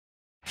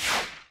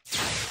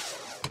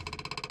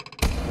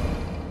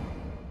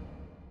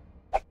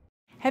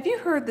Have you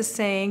heard the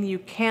saying, you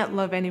can't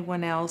love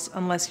anyone else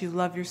unless you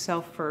love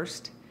yourself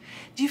first?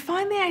 Do you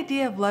find the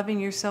idea of loving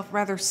yourself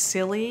rather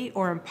silly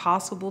or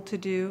impossible to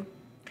do?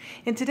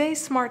 In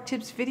today's Smart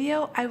Tips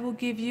video, I will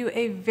give you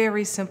a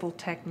very simple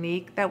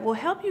technique that will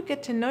help you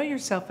get to know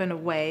yourself in a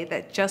way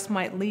that just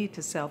might lead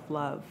to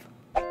self-love.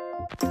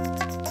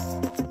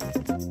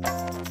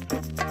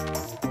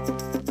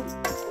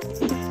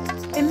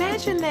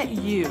 Imagine that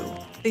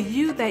the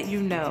you that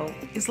you know,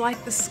 is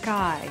like the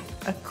sky,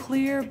 a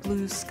clear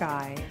blue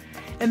sky.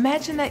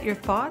 Imagine that your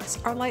thoughts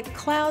are like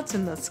clouds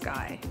in the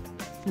sky.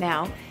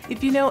 Now,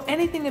 if you know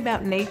anything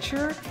about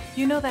nature,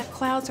 you know that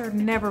clouds are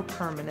never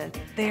permanent.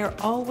 They are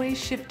always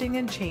shifting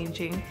and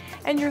changing,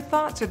 and your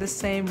thoughts are the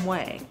same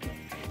way.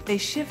 They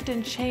shift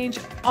and change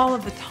all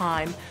of the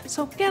time,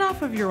 so get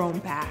off of your own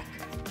back.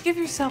 Give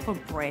yourself a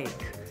break.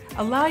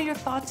 Allow your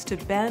thoughts to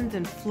bend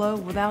and flow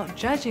without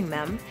judging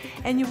them,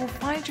 and you will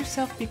find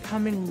yourself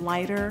becoming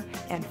lighter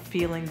and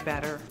feeling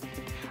better.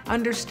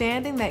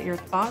 Understanding that your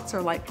thoughts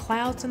are like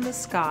clouds in the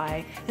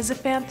sky is a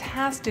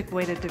fantastic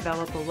way to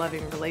develop a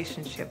loving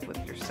relationship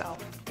with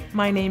yourself.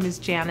 My name is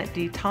Janet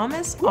D.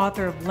 Thomas,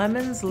 author of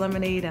Lemons,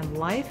 Lemonade, and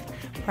Life,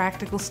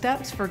 Practical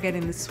Steps for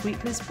Getting the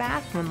Sweetness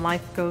Back When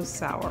Life Goes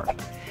Sour.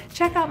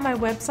 Check out my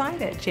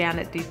website at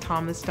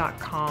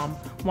janetdthomas.com.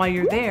 While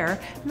you're there,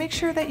 make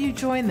sure that you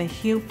join the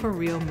Heal for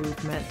Real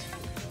movement.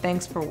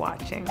 Thanks for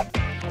watching.